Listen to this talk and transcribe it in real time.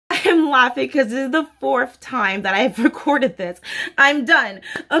I'm laughing because this is the 4th time that I've recorded this. I'm done.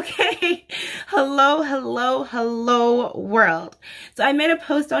 Okay. Hello, hello, hello, world. So I made a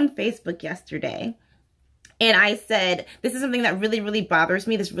post on Facebook yesterday. And I said, this is something that really, really bothers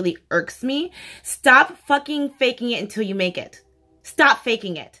me. This really irks me. Stop fucking faking it until you make it. Stop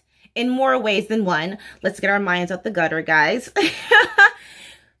faking it. In more ways than one. Let's get our minds out the gutter, guys.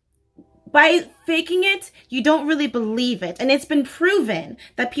 By faking it, you don't really believe it. And it's been proven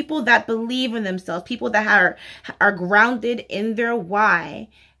that people that believe in themselves, people that are grounded in their why,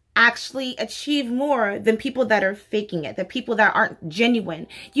 actually achieve more than people that are faking it, the people that aren't genuine.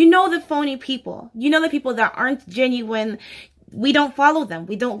 You know the phony people. You know the people that aren't genuine. We don't follow them.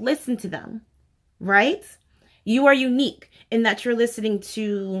 We don't listen to them, right? You are unique in that you're listening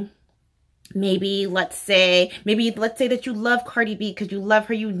to maybe let's say that you love Cardi B because you love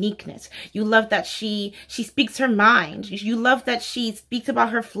her uniqueness. You love that she speaks her mind. You love that she speaks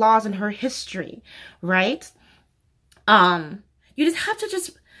about her flaws and her history, right? You just have to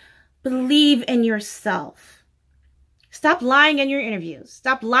just believe in yourself. Stop lying in your interviews.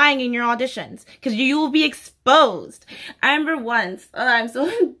 Stop lying in your auditions because you will be exposed. I remember once, I'm so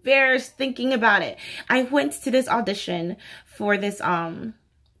embarrassed thinking about it. I went to this audition for this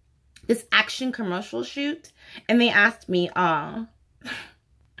this action commercial shoot, and they asked me,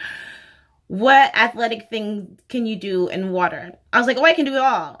 what athletic thing can you do in water? I was like, oh, I can do it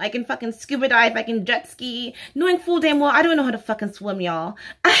all. I can fucking scuba dive. I can jet ski. Knowing full damn well, I don't know how to fucking swim, y'all.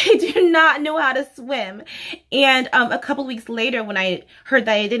 I do not know how to swim. And a couple weeks later, when I heard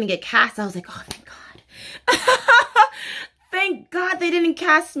that I didn't get cast, I was like, oh, thank God. Thank God they didn't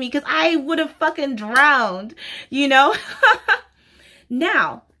cast me because I would have fucking drowned, you know?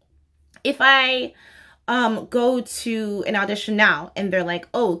 Now, if I go to an audition now and they're like,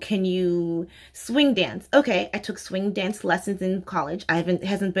 oh, can you swing dance? Okay, I took swing dance lessons in college. It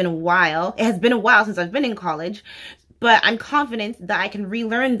hasn't been a while. It has been a while since I've been in college, but I'm confident that I can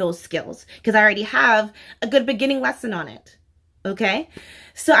relearn those skills because I already have a good beginning lesson on it. Okay,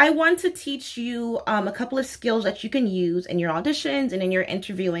 so I want to teach you a couple of skills that you can use in your auditions and in your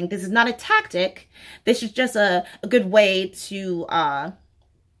interviewing. This is not a tactic. This is just a good way to have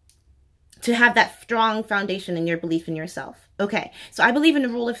that strong foundation in your belief in yourself. Okay, so I believe in the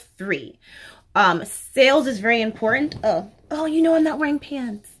rule of 3. Sales is very important. Oh, you know I'm not wearing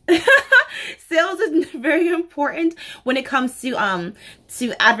pants. Sales is very important when it comes to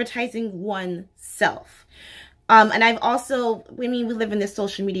advertising oneself. And I've also, we live in this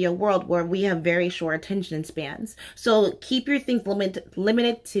social media world where we have very short attention spans. So keep your things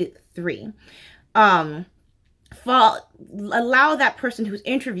limited to 3. Allow that person who's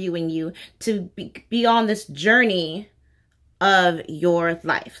interviewing you to be on this journey of your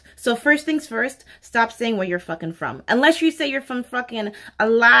life. So first things first, stop saying where you're fucking from. Unless you say you're from fucking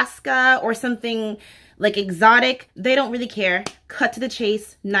Alaska or something like exotic, they don't really care. Cut to the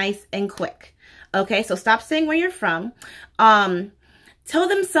chase, nice and quick. Okay, so stop saying where you're from. Tell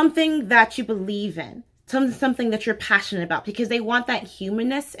them something that you believe in. Something that you're passionate about because they want that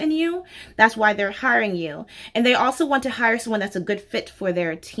humanness in you. That's why they're hiring you. And they also want to hire someone that's a good fit for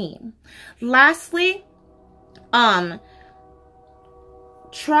their team. Lastly,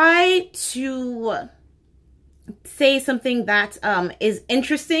 try to say something that is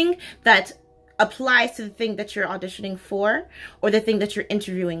interesting, that applies to the thing that you're auditioning for or the thing that you're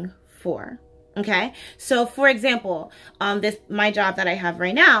interviewing for. Okay, so for example, my job that I have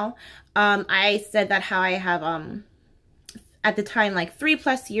right now, I said that how I have at the time like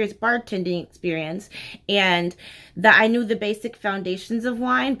 3+ years bartending experience, and that I knew the basic foundations of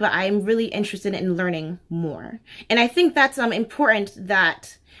wine, but I'm really interested in learning more. And I think that's important,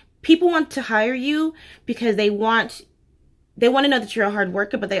 that people want to hire you because they want to know that you're a hard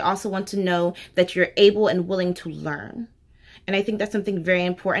worker, but they also want to know that you're able and willing to learn. And I think that's something very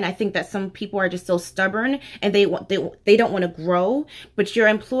important. I think that some people are just so stubborn and they don't want to grow, but your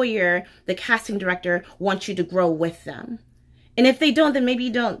employer, the casting director, wants you to grow with them. And if they don't, then maybe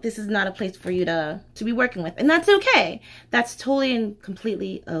you don't. This is not a place for you to be working with. And that's okay. That's totally and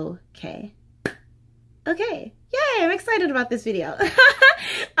completely okay. Okay. Yay, I'm excited about this video. Because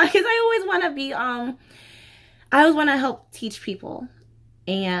I always want to be, I always want to help teach people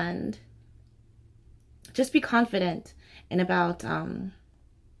and just be confident and about talking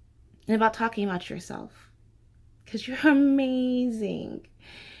about yourself, because you're amazing.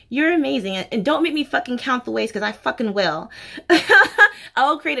 You're amazing. And don't make me fucking count the ways, because I fucking will.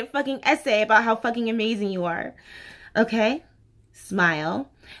 I'll create a fucking essay about how fucking amazing you are. Okay?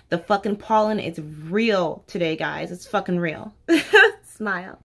 Smile. The fucking pollen is real today, guys. It's fucking real. Smile.